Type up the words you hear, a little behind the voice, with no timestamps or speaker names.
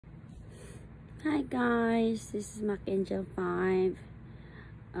Hi guys, this is Mac Angel 5.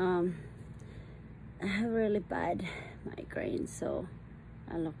 I have really bad migraine, so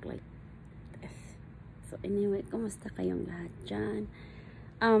I look like this. So anyway, kumusta kayong lahat dyan?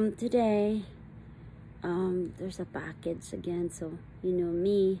 Today, there's a package again. So you know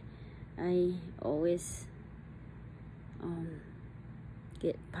me, I always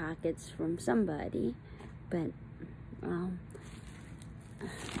get packets from somebody, but oh,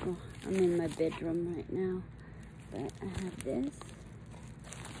 I'm in my bedroom right now, but I have this.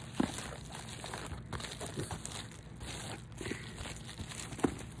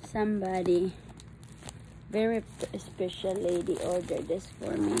 Somebody, very special lady, ordered this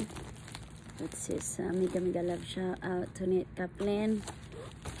for me. It says, Mega Mega Love Shout Out Tonet Caplin.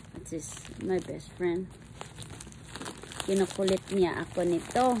 This is my best friend. Kinukulit niya ako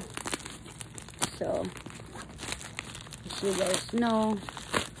nito. So, she guys know,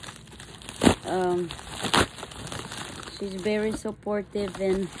 she's very supportive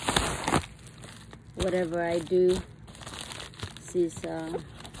in whatever I do. She's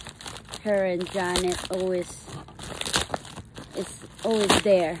her and Janet always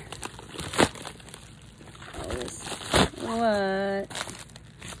there. Always. What?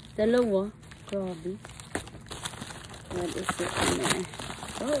 Dalawa? Grabe. What is it in there?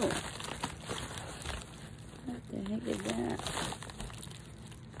 Oh. What the heck is that?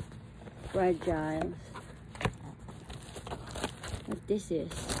 Fragile. What this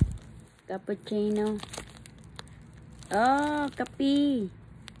is? Cappuccino. Oh, kape.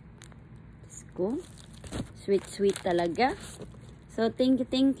 Let's go. Sweet, sweet talaga. So, thank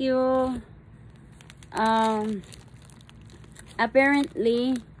you.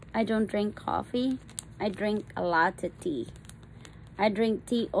 Apparently, I don't drink coffee. I drink a lot of tea. I drink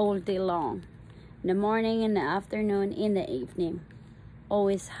tea all day long. In the morning, in the afternoon, in the evening.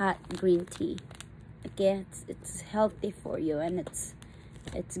 Always hot green tea. Okay, it's healthy for you, and it's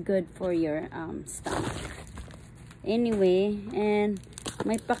good for your stomach. Anyway, and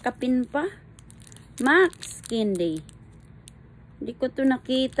may pakapin pa. Max Candy. Hindi ko to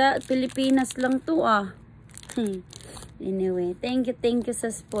nakita. Pilipinas lang to ah. Anyway, thank you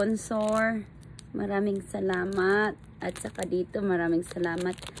sa sponsor. Maraming salamat. At saka dito, maraming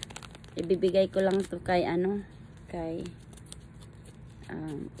salamat. Ibibigay ko lang to kay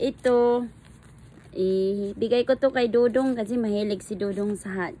ito. Ibigay ko to kay Dudong kasi mahilig si Dudong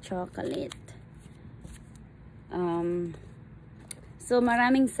sa hot chocolate. So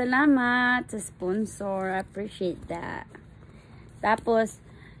maraming salamat sa sponsor. I appreciate that. Tapos,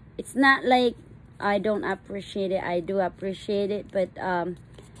 it's not like I don't appreciate it. I do appreciate it. But,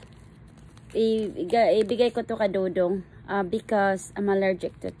 ibigay ko to kay Dudong because I'm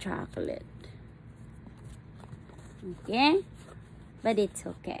allergic to chocolate. Okay? But it's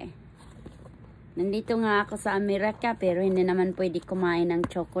okay. Nandito nga ako sa Amerika pero hindi naman pwede kumain ng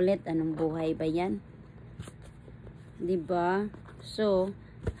chocolate. Anong buhay ba yan? Diba? So,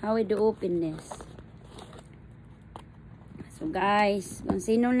 how we do open this? So guys, kung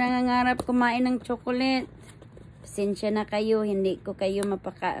sino nangangarap kumain ng chocolate, pasensya na kayo, hindi ko kayo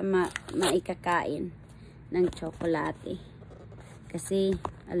maikakain ng tsokolate. Kasi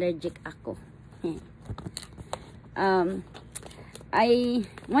allergic ako. I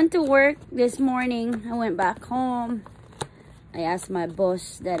went to work this morning. I went back home. I asked my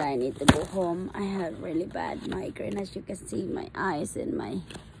boss that I need to go home. I have really bad migraine. As you can see, my eyes and my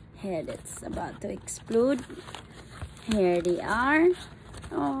head, it's about to explode. Here they are.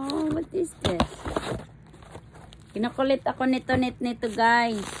 Oh, what is this? Kinukulit ako nito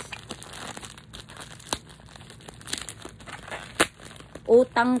guys.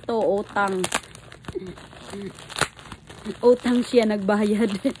 Utang to, utang. Utang siya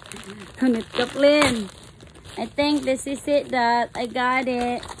nagbayad. Tonet Caplin. I think this is it that I got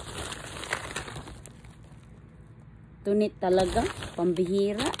it. Tunit talaga.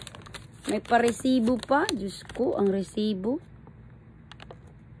 Pambihira. May paresibo pa. Diyos ko, ang resibo.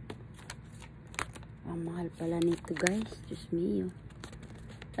 Ang mahal pala nito guys. Diyos mio.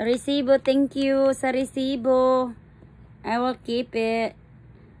 Resibo, thank you sa resibo. I will keep it.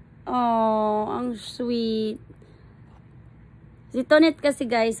 Oh, ang sweet. Si Tonet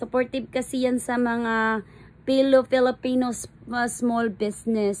kasi guys, supportive kasi yan sa mga Filipino small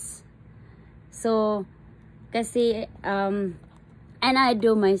business. So, kasi, and I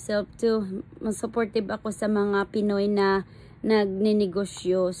do myself too. Supportive ako sa mga Pinoy na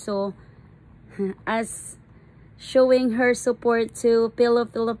nagninegosyo. So, as showing her support to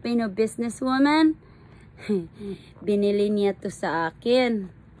Filipino businesswoman, binili niya to sa akin.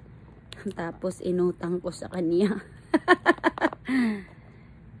 Tapos, inutang ko sa kanya.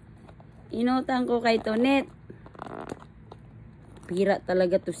 Inutang ko kay Tonet. Pira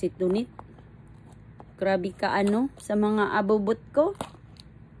talaga to si Tonet. Grabe ka sa mga abubot ko.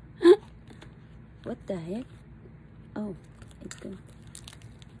 What the heck? Oh, ito.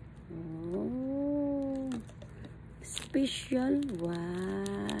 Oh, special.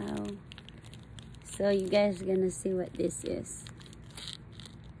 Wow. So you guys gonna see what this is.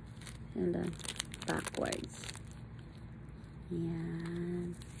 Hold on. Backwards.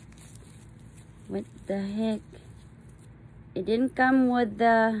 Yan. What the heck? It didn't come with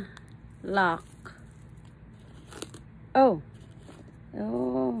the lock. Oh.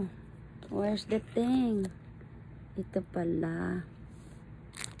 Oh. Where's the thing? Ito pala.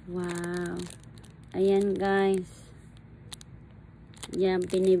 Wow. Ayan guys. Yan,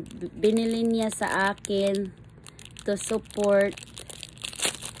 binili niya sa akin to support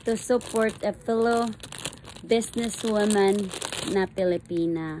a fellow businesswoman na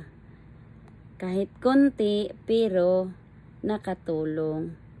Pilipina. Kahit konti, pero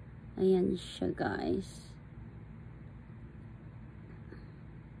nakatulong. Ayan siya guys.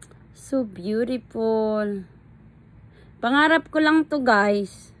 So beautiful. Pangarap ko lang to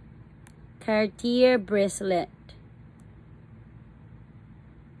guys. Cartier bracelet.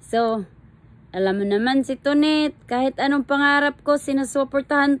 So, alam mo naman si Tonet, kahit anong pangarap ko,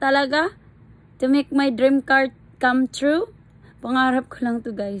 sinusuportahan talaga to make my dream car come true. Pangarap ko lang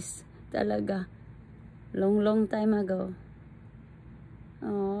to guys. Talaga. Long time ago.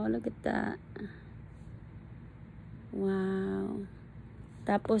 Oh, look at that. Wow.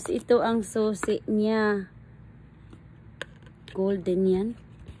 Tapos ito ang susi niya. Golden yan.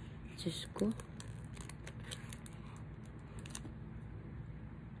 Diyos ko.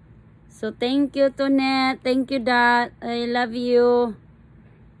 So, thank you, Tonet. Thank you, Dad. I love you.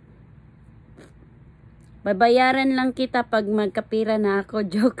 Babayaran lang kita pag magkapira na ako.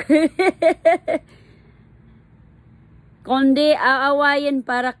 Joke. Kundi, aawayin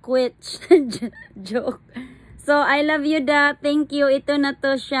para quit. Joke. So, I love you, Dad. Thank you. Ito na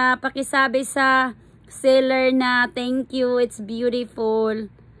to siya. Pakisabi sa seller na thank you. It's beautiful.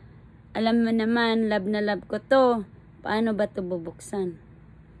 Alam mo naman, love na love ko to. Paano ba to bubuksan?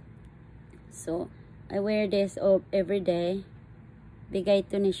 So, I wear this every day. Bigay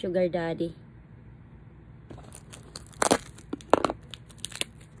to ni Sugar Daddy.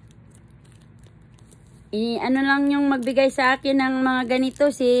 Ano lang yung magbigay sa akin ng mga ganito,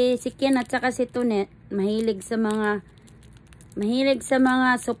 si Ken at saka si Tonet. Mahilig sa mga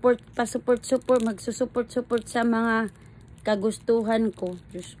magsusupport sa mga kagustuhan ko.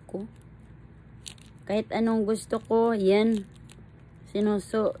 Diyos ko. Kahit anong gusto ko, yan. Sino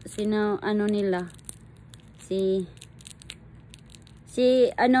nila? Si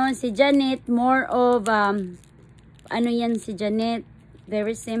Janet, more of yan si Janet,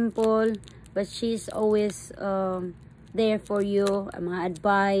 very simple, but she's always there for you, mga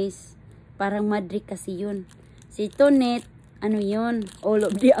advice, parang madri kasi yun. Si Tonet, yun, all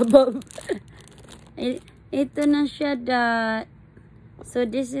of the above. Ito na siya, so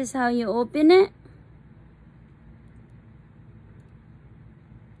this is how you open it.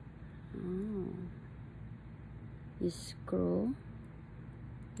 You screw,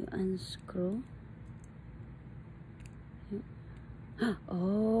 you unscrew.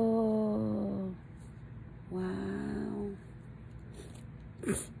 Oh, wow.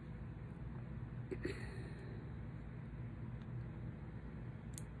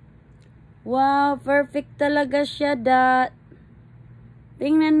 Wow, perfect talaga siya, Dad.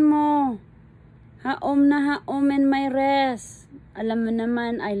 Tingnan mo. Haom na haom in my rest. Alam mo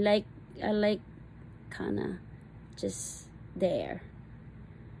naman, I like kinda just there.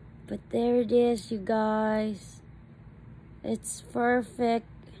 But there it is, you guys. It's perfect.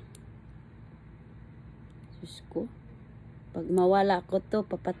 Diyos ko. Pag mawala ko to,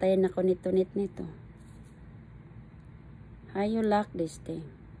 papatayin ako ni Tonet nito. How you lock this thing?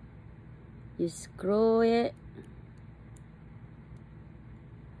 You screw it.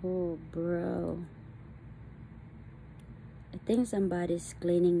 Oh, bro. I think somebody's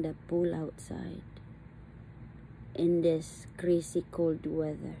cleaning the pool outside in this crazy cold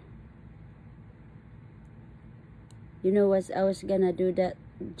weather. You know what I was gonna do, that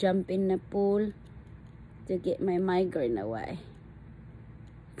jump in the pool to get my migraine away.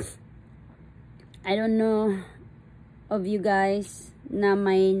 I don't know of you guys na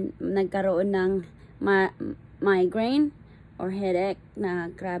may nagkaroon ng migraine or headache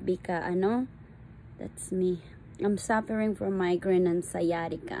na grabe ka that's me. I'm suffering from migraine and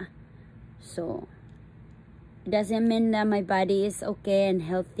sciatica. So it doesn't mean that my body is okay and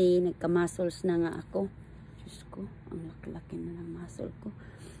healthy. Nagka-muscles na nga ako. Diyos ko, ang laki-laki na ng muscle ko.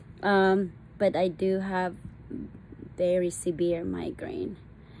 But I do have very severe migraine.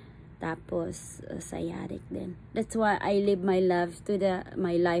 Tapos sciatic din. That's why I live my life to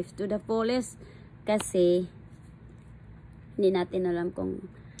the fullest. Kasi hindi natin alam kung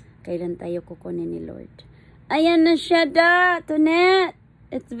kailan tayo kukunin ni Lord. Ayan na siya, Tonet.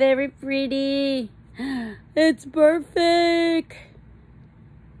 It's very pretty. It's perfect.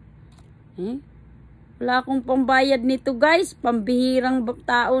 Wala akong pambayad nito, guys. Pambihirang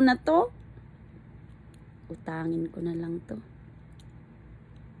tao na to. Utangin ko na lang to.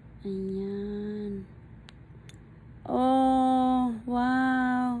 Ayan. Oh,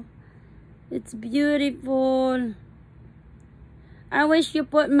 wow. It's beautiful. I wish you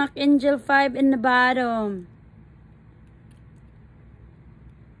put Angel 5 in the bottom.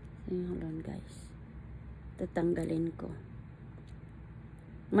 Hold on, guys. Tatanggalin ko.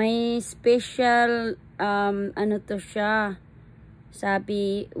 May special, ano to siya.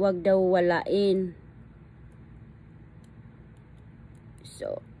 Sabi, wag daw walain.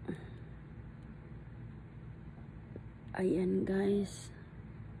 So, ayan, guys.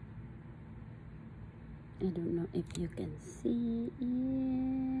 I don't know if you can see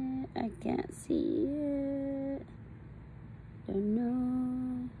it. I can't see it. Don't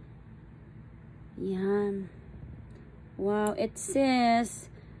know. Yan. Wow, it says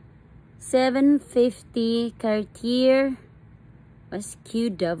 750 Cartier was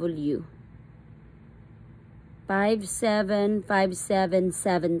QW.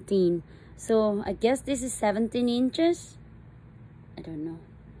 575717. So I guess this is 17 inches. I don't know.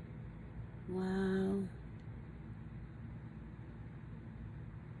 Wow.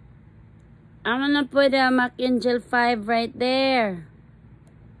 I'm gonna put a Angel 5 right there.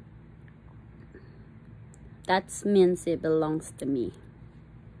 That means it belongs to me.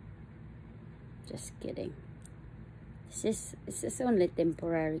 Just kidding. This is only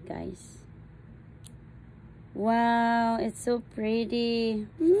temporary, guys. Wow, it's so pretty.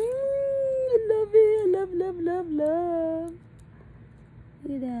 I love it. Love. Look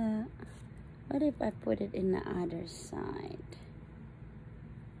at that. What if I put it in the other side?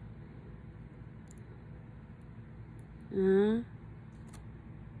 Huh?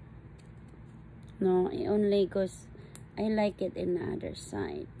 No, it only goes. I like it in the other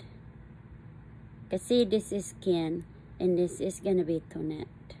side. Kasi this is Ken and this is gonna be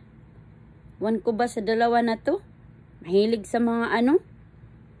Tonet. Wan ko ba sa dalawa na to? Mahilig sa mga ano?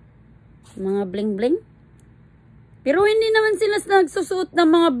 Mga bling bling. Pero hindi naman sila nagsusuot ng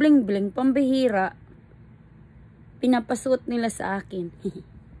mga bling bling. Pambihira. Pinapasuot nila sa akin.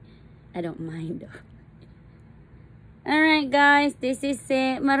 I don't mind though. Alright, guys, this is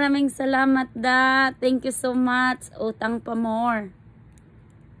it. Maraming salamat, Thank you so much. Utang pa more.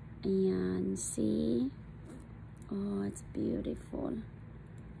 Ayan, see? Oh, it's beautiful.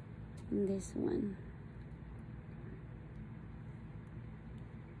 And this one.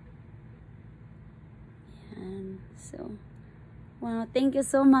 Ayan, so. Wow, thank you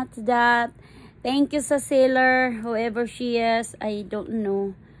so much, Thank you sa seller, whoever she is. I don't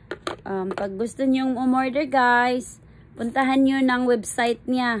know. Pag gusto nyong umorder, guys, puntahan nyo ng website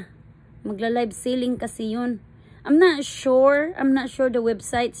niya. Magla-live selling kasi yun. I'm not sure the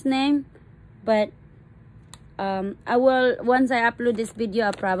website's name, but I will, once I upload this video,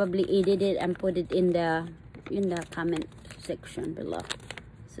 I'll probably edit it and put it in the comment section below.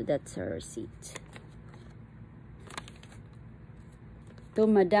 So that's her receipt. To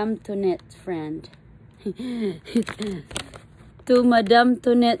Madame Tonet's friend. To Madame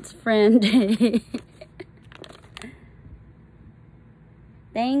Tonet's friend.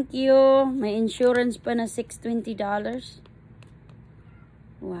 Thank you. May insurance pa na $620.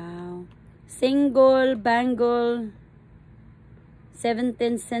 Wow. Single bangle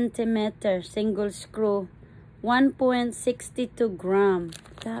 17 centimeter single screw 1.62 gram.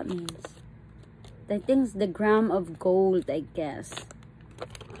 That means I think it's the gram of gold, I guess.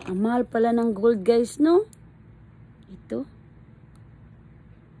 Ang mahal pala ng gold, guys, no? Ito.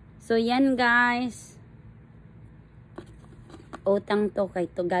 So yan, guys. Utang to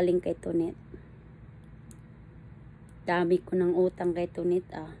galing kay Tonet. Dami ko ng utang kay Tonet,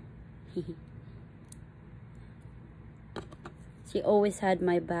 She always had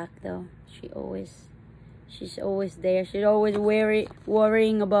my back, though. She's always there. She's always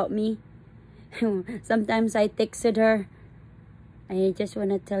worrying about me. Sometimes I texted her. I just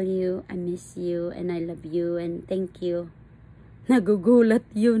want to tell you, I miss you, and I love you, and thank you. Nagugulat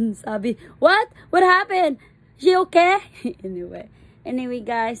yun. Sabi, what? What happened? She okay? Anyway,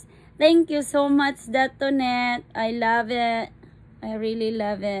 guys, thank you so much, Tonet. I love it. I really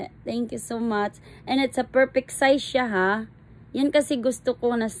love it. Thank you so much. And it's a perfect size siya, ha? Yan kasi gusto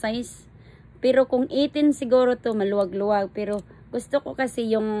ko na size. Pero kung 18 siguro to, maluwag-luwag. Pero gusto ko kasi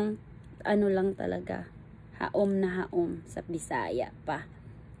yung ano lang talaga. Haom na haom sa Bisaya pa.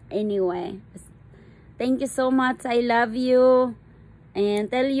 Anyway, thank you so much. I love you.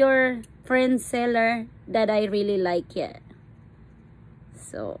 And tell your friend seller that I really like it.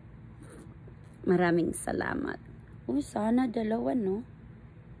 So, maraming salamat. Oh, sana dalawa, no?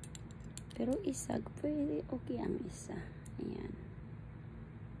 Pero isa, pwede, okay ang isa. Ayan.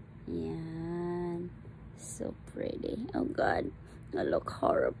 Ayan. So pretty. Oh God, I look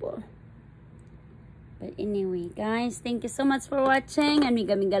horrible. But anyway, guys, thank you so much for watching. And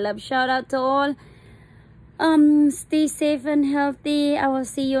mega love shout out to all. Stay safe and healthy. I will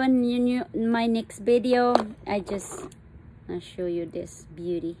see you in my next video. I'll show you this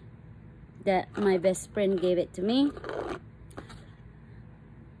beauty that my best friend gave it to me,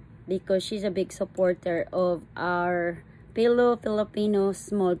 because she's a big supporter of our Filipino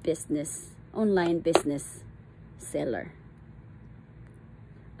small business, online business seller.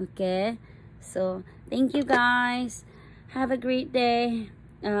 Okay, so thank you guys. Have a great day.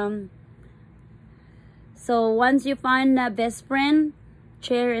 So once you find a best friend,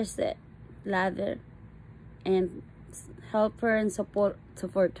 cherish it, love her, and help her and support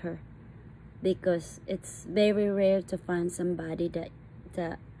her, because it's very rare to find somebody that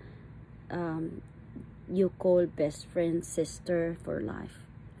you call best friend, sister for life.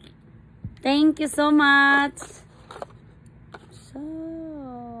 Thank you so much. So,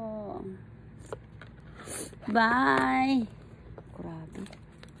 bye. Grabe.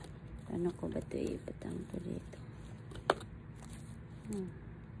 Ano ko ba ito ipatang ko dito?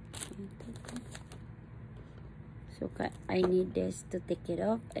 So, I need this to take it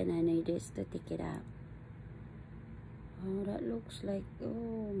off, and I need this to take it out. Oh, that looks like,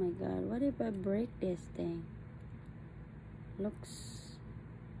 oh my God, what if I break this thing? Looks,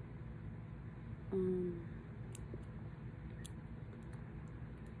 I'm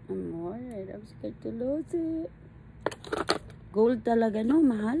worried. I'm scared to lose it. Gold talaga, no?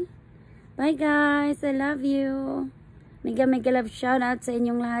 Mahal. Bye guys, I love you. Mega love shout out sa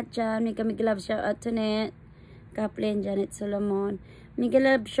inyong lahat dyan. Mega love shout out to Tonet Caplin, Janet Solomon. Mega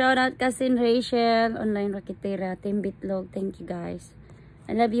love shout out Cousin Rachel, Online Rakitera, Team Bitlog. Thank you guys.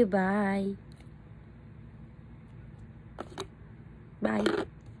 I love you. Bye. Bye.